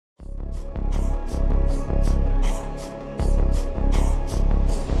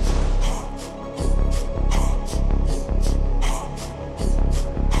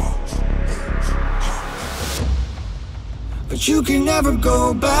but you can never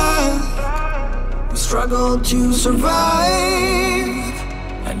go back. We struggle to survive,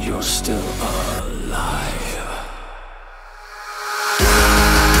 and you're still alive.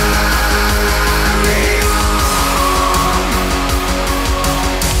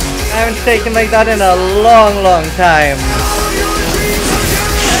 I haven't taken like that in a long time.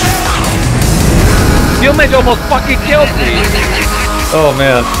 Your mate almost fucking killed me! Oh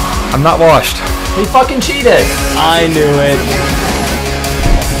man, I'm not washed. He fucking cheated! I knew it.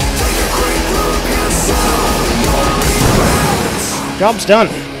 Job's done.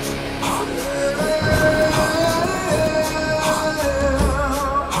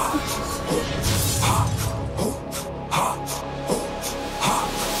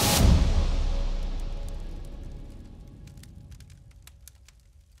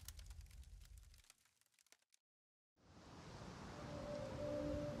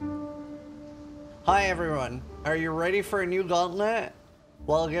 Hi everyone, are you ready for a new Gauntlet?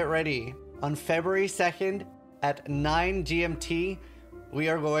 Well, get ready. On February 2nd at 9 GMT, we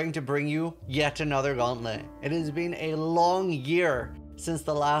are going to bring you yet another Gauntlet. It has been a long year since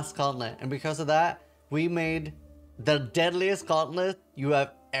the last Gauntlet, and because of that, we made the deadliest Gauntlet you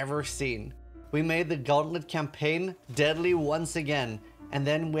have ever seen. We made the Gauntlet campaign deadly once again, and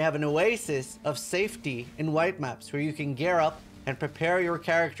then we have an oasis of safety in white maps where you can gear up and prepare your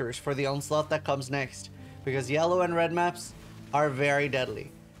characters for the onslaught that comes next, because yellow and red maps are very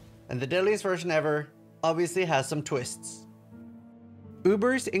deadly. And the deadliest version ever obviously has some twists.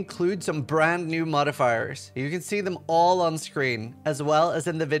 Ubers include some brand new modifiers. You can see them all on screen, as well as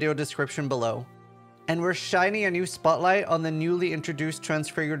in the video description below. And we're shining a new spotlight on the newly introduced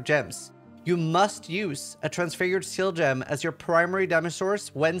transfigured gems. You must use a transfigured seal gem as your primary damage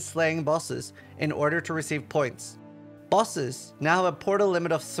source when slaying bosses in order to receive points. Bosses now have a portal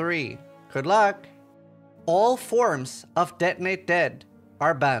limit of 3. Good luck! All forms of Detonate Dead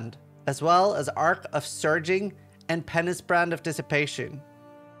are banned, as well as Arc of Surging and Penance Brand of Dissipation.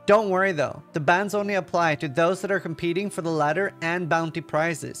 Don't worry though, the bans only apply to those that are competing for the ladder and bounty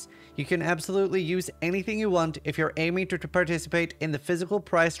prizes. You can absolutely use anything you want if you're aiming to participate in the physical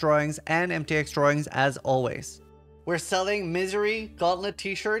prize drawings and MTX drawings as always. We're selling Misery, Gauntlet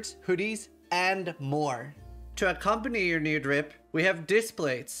t-shirts, hoodies, and more. To accompany your new drip, we have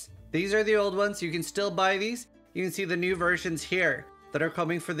displays. These are the old ones. You can still buy these. You can see the new versions here that are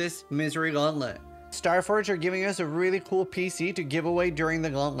coming for this Misery Gauntlet. Starforge are giving us a really cool PC to give away during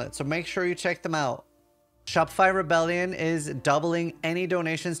the Gauntlet, so make sure you check them out. Shopify Rebellion is doubling any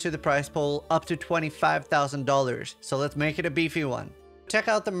donations to the prize pool up to $25,000, so let's make it a beefy one. Check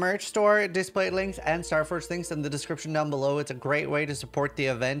out the merch store, display links, and Starforge links in the description down below. It's a great way to support the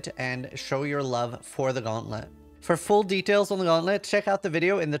event and show your love for the Gauntlet. For full details on the Gauntlet, check out the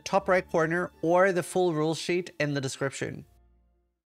video in the top right corner or the full rule sheet in the description.